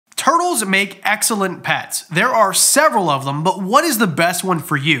Turtles make excellent pets. There are several of them, but what is the best one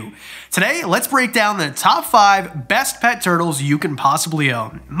for you? Today, let's break down the top 5 best pet turtles you can possibly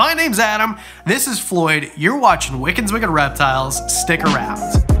own. My name's Adam, this is Floyd, you're watching Wickens Wicked Reptiles, stick around.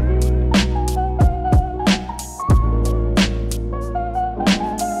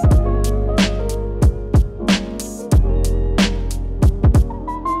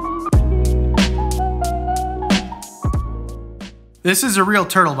 This is a real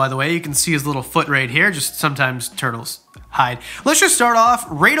turtle, by the way. You can see his little foot right here. Just sometimes turtles hide. Let's just start off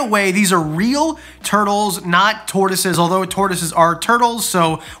right away. These are real turtles, not tortoises, although tortoises are turtles.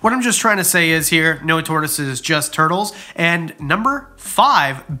 So what I'm just trying to say is here, no tortoises, just turtles. And number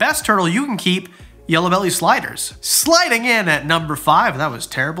 5, best turtle you can keep, yellow belly sliders. Sliding in at number 5, that was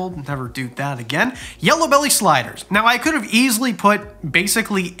terrible, never do that again. Yellow belly sliders. Now I could have easily put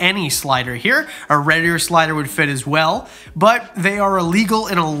basically any slider here. A regular slider would fit as well, but they are illegal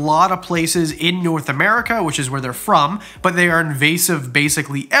in a lot of places in North America, which is where they're from, but they are invasive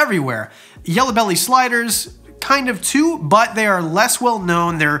basically everywhere. Yellow belly sliders, kind of too, but they are less well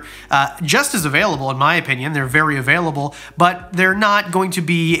known. They're just as available, in my opinion. They're very available, but they're not going to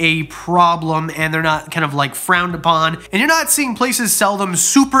be a problem, and they're not kind of like frowned upon. And you're not seeing places sell them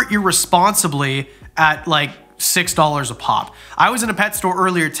super irresponsibly at like $6 a pop. I was in a pet store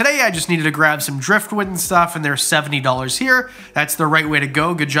earlier today. I just needed to grab some driftwood and stuff, and they're $70 here. That's the right way to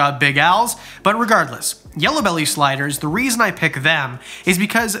go. Good job, Big Al's. But regardless, yellow belly sliders, the reason I pick them is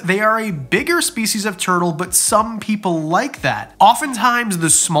because they are a bigger species of turtle, but some people like that. Oftentimes, the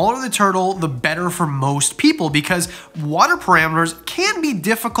smaller the turtle, the better for most people, because water parameters can be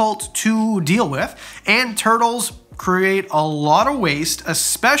difficult to deal with, and turtles create a lot of waste,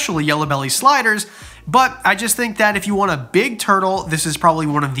 especially yellow belly sliders. But I just think that if you want a big turtle, this is probably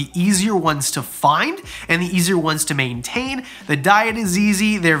one of the easier ones to find and the easier ones to maintain. The diet is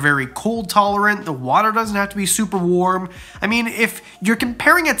easy, they're very cold tolerant, the water doesn't have to be super warm. I mean, if you're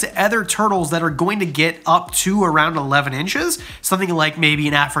comparing it to other turtles that are going to get up to around 11 inches, something like maybe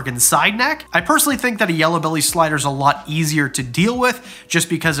an African side neck, I personally think that a yellow belly slider is a lot easier to deal with just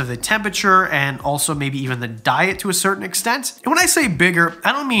because of the temperature and also maybe even the diet to a certain extent. And when I say bigger,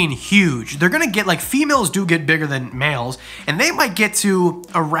 I don't mean huge. They're gonna get like females do get bigger than males, and they might get to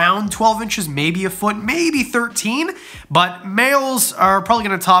around 12 inches, maybe a foot, maybe 13, but males are probably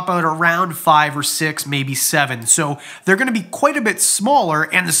going to top out around 5 or 6, maybe 7. So they're going to be quite a bit smaller,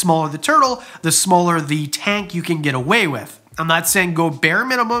 and the smaller the turtle, the smaller the tank you can get away with. I'm not saying go bare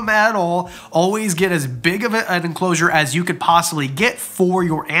minimum at all. Always get as big of an enclosure as you could possibly get for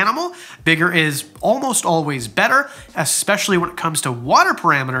your animal. Bigger is almost always better, especially when it comes to water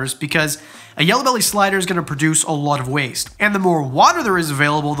parameters, because a yellow belly slider is going to produce a lot of waste. And the more water there is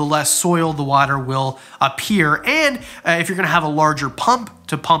available, the less soil the water will appear. And if you're going to have a larger pump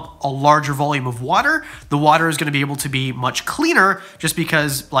to pump a larger volume of water, the water is going to be able to be much cleaner, just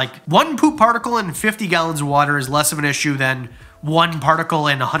because like one poop particle in 50 gallons of water is less of an issue than one particle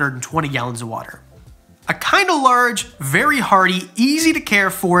in 120 gallons of water. A kind of large, very hardy, easy to care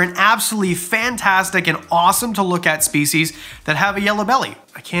for, and absolutely fantastic and awesome to look at species that have a yellow belly.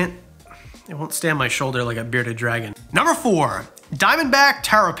 It won't stay on my shoulder like a bearded dragon. Number 4, Diamondback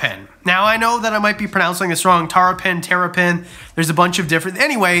Terrapin. Now I know that I might be pronouncing this wrong, terrapin, there's a bunch of different,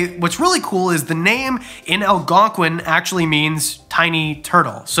 anyway, what's really cool is the name in Algonquin actually means tiny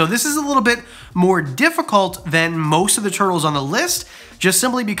turtle. So this is a little bit more difficult than most of the turtles on the list, just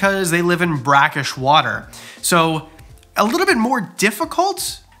simply because they live in brackish water. So a little bit more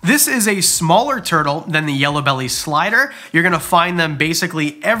difficult. This is a smaller turtle than the yellow belly slider. You're gonna find them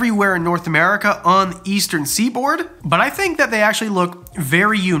basically everywhere in North America on the eastern seaboard, but I think that they actually look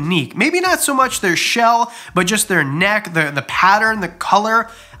very unique. Maybe not so much their shell, but just their neck, the pattern, the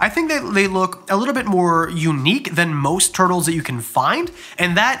color. I think that they look a little bit more unique than most turtles that you can find,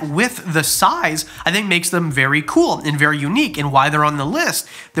 and that with the size, I think makes them very cool and very unique, and why they're on the list.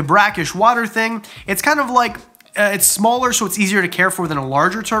 The brackish water thing, it's kind of like it's smaller, so it's easier to care for than a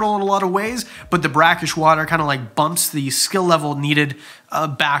larger turtle in a lot of ways, but the brackish water kind of like bumps the skill level needed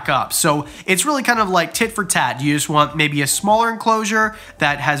back up. So it's really kind of like tit for tat. Do you just want maybe a smaller enclosure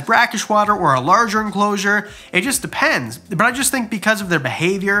that has brackish water or a larger enclosure? It just depends. But I just think because of their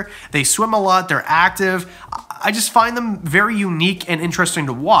behavior, they swim a lot, they're active, I just find them very unique and interesting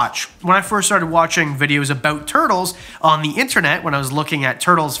to watch. When I first started watching videos about turtles on the internet, when I was looking at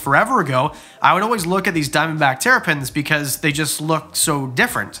turtles forever ago, I would always look at these Diamondback Terrapins because they just look so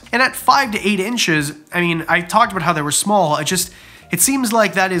different. And at 5 to 8 inches, I mean, I talked about how they were small, it seems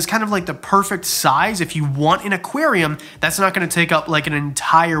like that is kind of like the perfect size if you want an aquarium that's not going to take up like an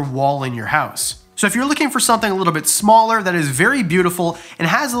entire wall in your house. So if you're looking for something a little bit smaller that is very beautiful and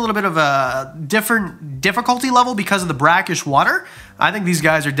has a little bit of a different difficulty level because of the brackish water, I think these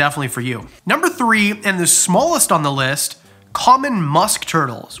guys are definitely for you. Number 3, and the smallest on the list, common musk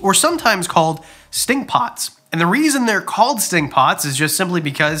turtles, or sometimes called stink pots. And the reason they're called stink pots is just simply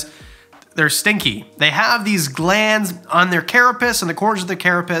because they're stinky. They have these glands on their carapace, on the corners of their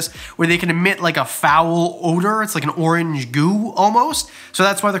carapace, where they can emit like a foul odor. It's like an orange goo almost. So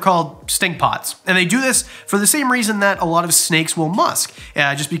that's why they're called stink pots. And they do this for the same reason that a lot of snakes will musk,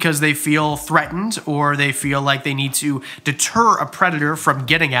 just because they feel threatened or they feel like they need to deter a predator from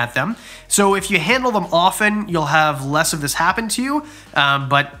getting at them. So if you handle them often, you'll have less of this happen to you,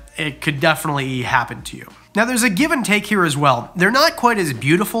 but it could definitely happen to you. Now there's a give and take here as well. They're not quite as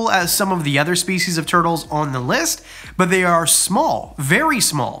beautiful as some of the other species of turtles on the list, but they are small, very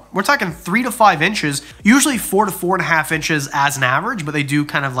small. We're talking 3 to 5 inches, usually 4 to 4.5 inches as an average, but they do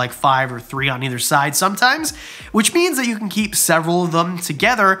kind of like 5 or 3 on either side sometimes, which means that you can keep several of them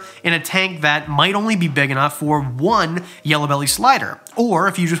together in a tank that might only be big enough for one yellow belly slider. Or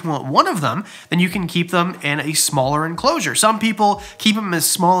if you just want one of them, then you can keep them in a smaller enclosure. Some people keep them as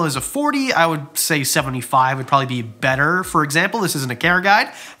small as a 40. I would say 75 would probably be better. For example, this isn't a care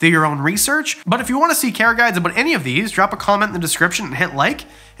guide. Do your own research. But if you want to see care guides about any of these, drop a comment in the description and hit like,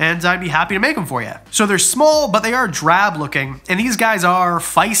 and I'd be happy to make them for you. So they're small, but they are drab looking, and these guys are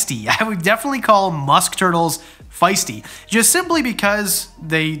feisty. I would definitely call musk turtles feisty, just simply because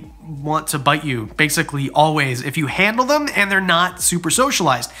they want to bite you basically always if you handle them and they're not super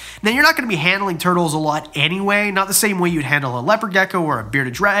socialized. Now you're not going to be handling turtles a lot anyway, not the same way you'd handle a leopard gecko or a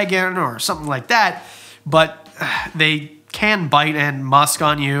bearded dragon or something like that, but they can bite and musk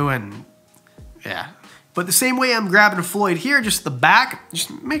on you, and yeah. But the same way I'm grabbing a Floyd here, just the back,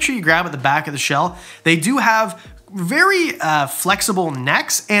 just make sure you grab at the back of the shell. They do have very flexible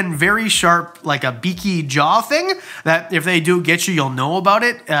necks and very sharp, like a beaky jaw thing that if they do get you, you'll know about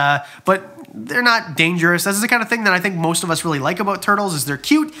it. But they're not dangerous. This is the kind of thing that I think most of us really like about turtles, is they're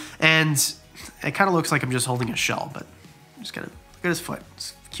cute, and it kind of looks like I'm just holding a shell, but I'm just gonna look at his foot.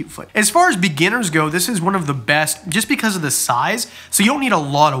 It's a cute foot. As far as beginners go, this is one of the best just because of the size, so you don't need a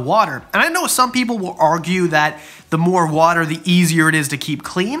lot of water. And I know some people will argue that the more water, the easier it is to keep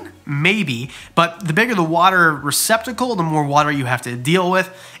clean. Maybe, but the bigger the water receptacle, the more water you have to deal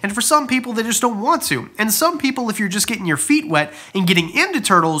with. And for some people, they just don't want to. And some people, if you're just getting your feet wet and getting into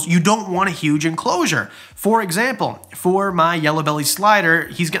turtles, you don't want a huge enclosure. For example, for my yellow belly slider,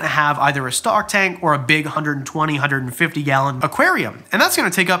 he's gonna have either a stock tank or a big 120, 150 gallon aquarium. And that's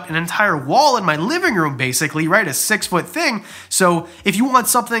gonna take up an entire wall in my living room, basically, right? A 6-foot thing. So if you want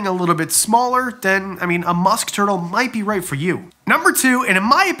something a little bit smaller, then, I mean, a musk turtle might be right for you. Number 2, and in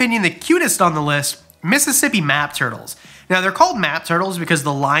my opinion, the cutest on the list, Mississippi map turtles. Now they're called map turtles because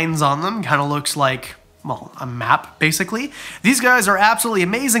the lines on them kind of looks like, well, a map basically. These guys are absolutely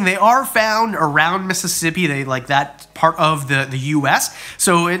amazing. They are found around Mississippi. They like that part of the US,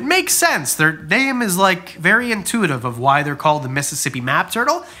 so it makes sense. Their name is like very intuitive of why they're called the Mississippi map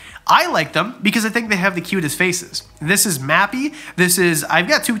turtle. I like them because I think they have the cutest faces. This is Mappy. I've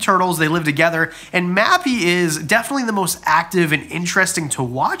got 2 turtles, they live together, and Mappy is definitely the most active and interesting to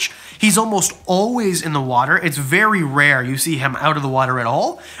watch. He's almost always in the water. It's very rare you see him out of the water at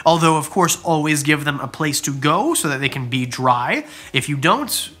all, although of course always give them a place to go so that they can be dry. If you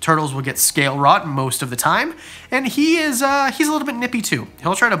don't, turtles will get scale rot most of the time, and he's a little bit nippy too.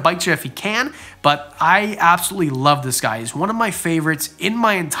 He'll try to bite you if he can, but I absolutely love this guy. He's one of my favorites in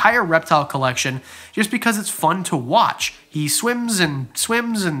my entire reptile collection just because it's fun to watch. He swims and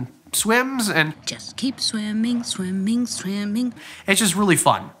swims and swims and just keep swimming, swimming, swimming. It's just really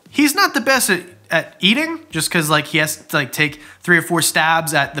fun. He's not the best at eating, just because like he has to like take 3 or 4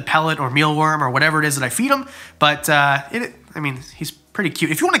 stabs at the pellet or mealworm or whatever it is that I feed him. But I mean, he's pretty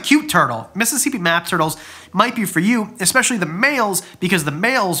cute. If you want a cute turtle, Mississippi map turtles might be for you, especially the males, because the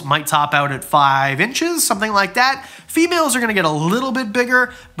males might top out at 5 inches, something like that. Females are going to get a little bit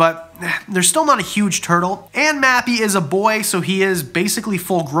bigger, but they're still not a huge turtle. And Mappy is a boy, so he is basically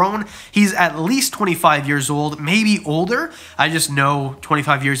full grown. He's at least 25 years old, maybe older. I just know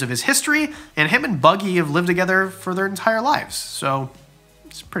 25 years of his history, and him and Buggy have lived together for their entire lives. So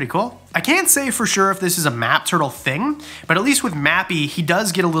it's pretty cool. I can't say for sure if this is a map turtle thing, but at least with Mappy, he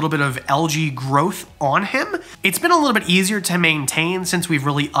does get a little bit of algae growth on him. It's been a little bit easier to maintain since we've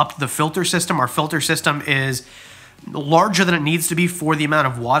really upped the filter system. Our filter system is larger than it needs to be for the amount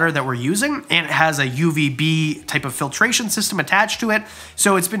of water that we're using, and it has a UVB type of filtration system attached to it,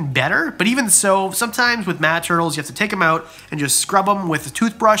 so it's been better. But even so, sometimes with map turtles, you have to take them out and just scrub them with a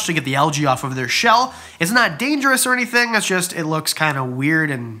toothbrush to get the algae off of their shell. It's not dangerous or anything, it's just it looks kind of weird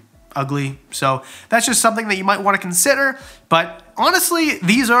and ugly. So that's just something that you might want to consider. But honestly,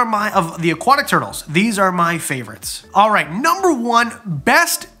 these are of the aquatic turtles, these are my favorites. All right, number one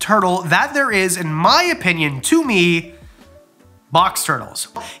best turtle that there is, in my opinion, to me, box turtles.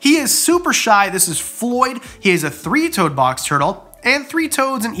 He is super shy. This is Floyd. He is a three-toed box turtle. And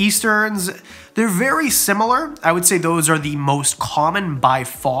three-toads and easterns, they're very similar. I would say those are the most common by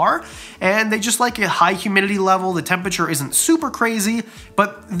far. And they just like a high humidity level. The temperature isn't super crazy,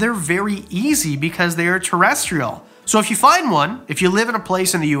 but they're very easy because they are terrestrial. So if you find one, if you live in a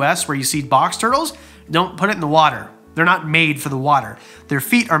place in the US where you see box turtles, don't put it in the water. They're not made for the water. Their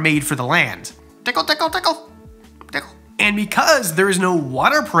feet are made for the land. Tickle, tickle, tickle. And because there is no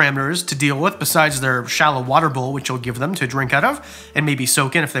water parameters to deal with besides their shallow water bowl, which you'll give them to drink out of and maybe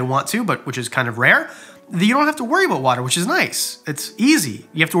soak in if they want to, but which is kind of rare, you don't have to worry about water, which is nice. It's easy.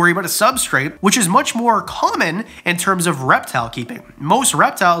 You have to worry about a substrate, which is much more common in terms of reptile keeping. Most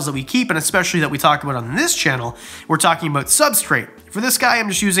reptiles that we keep, and especially that we talk about on this channel, we're talking about substrate. For this guy, I'm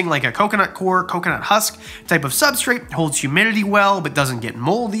just using like a coconut core, coconut husk type of substrate, holds humidity well, but doesn't get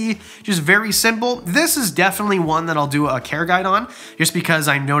moldy, just very simple. This is definitely one that I'll do a care guide on, just because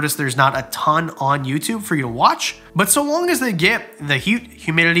I noticed there's not a ton on YouTube for you to watch. But so long as they get the heat,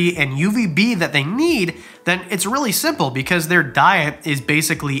 humidity, and UVB that they need, then it's really simple because their diet is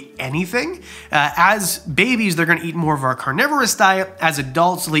basically anything. As babies, they're gonna eat more of our carnivorous diet. As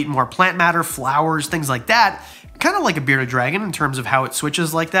adults, they'll eat more plant matter, flowers, things like that. Kind of like a bearded dragon in terms of how it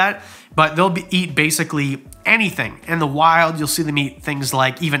switches like that, but they'll eat basically anything. In the wild, you'll see them eat things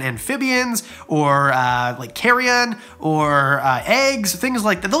like even amphibians or like carrion or eggs, things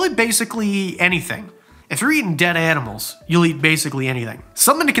like that. They'll eat basically anything. If you're eating dead animals, you'll eat basically anything.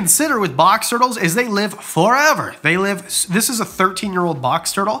 Something to consider with box turtles is they live forever. This is a 13-year-old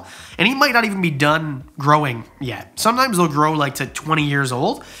box turtle, and he might not even be done growing yet. Sometimes they'll grow like to 20 years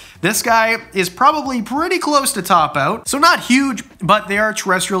old. This guy is probably pretty close to top out, so not huge, but they are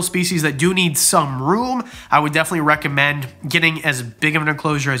terrestrial species that do need some room. I would definitely recommend getting as big of an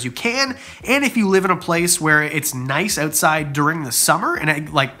enclosure as you can, and if you live in a place where it's nice outside during the summer,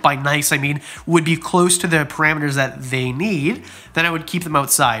 and like by nice I mean would be close to the parameters that they need, then I would keep them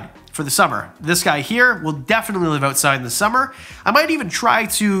outside for the summer. This guy here will definitely live outside in the summer. I might even try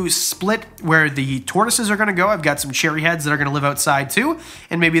to split where the tortoises are gonna go. I've got some cherry heads that are gonna live outside too,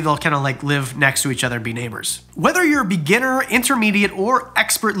 and maybe they'll kind of like live next to each other and be neighbors. Whether you're a beginner, intermediate, or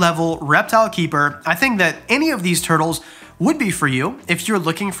expert level reptile keeper, I think that any of these turtles would be for you if you're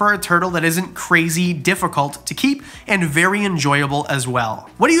looking for a turtle that isn't crazy difficult to keep and very enjoyable as well.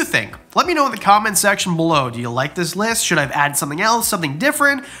 What do you think? Let me know in the comment section below. Do you like this list? Should I have added something else, something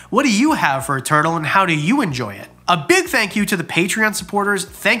different? What do you have for a turtle and how do you enjoy it? A big thank you to the Patreon supporters.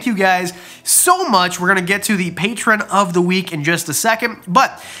 Thank you guys so much. We're gonna get to the patron of the week in just a second,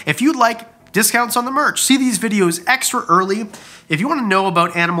 but if you'd like discounts on the merch, see these videos extra early. If you want to know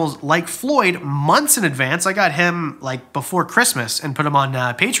about animals like Floyd months in advance, I got him like before Christmas and put him on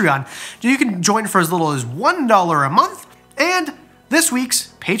Patreon. You can join for as little as $1 a month. And this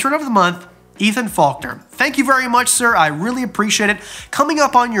week's patron of the month, Ethan Faulkner. Thank you very much, sir. I really appreciate it. Coming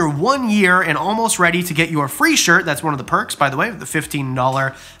up on your 1 year and almost ready to get your free shirt. That's one of the perks, by the way, the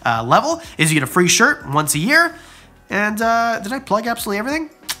 $15 level, is you get a free shirt once a year. And did I plug absolutely everything?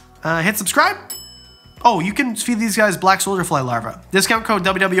 Hit subscribe. Oh, you can feed these guys black soldier fly larvae. Discount code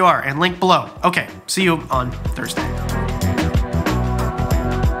WWR and link below. Okay, see you on Thursday.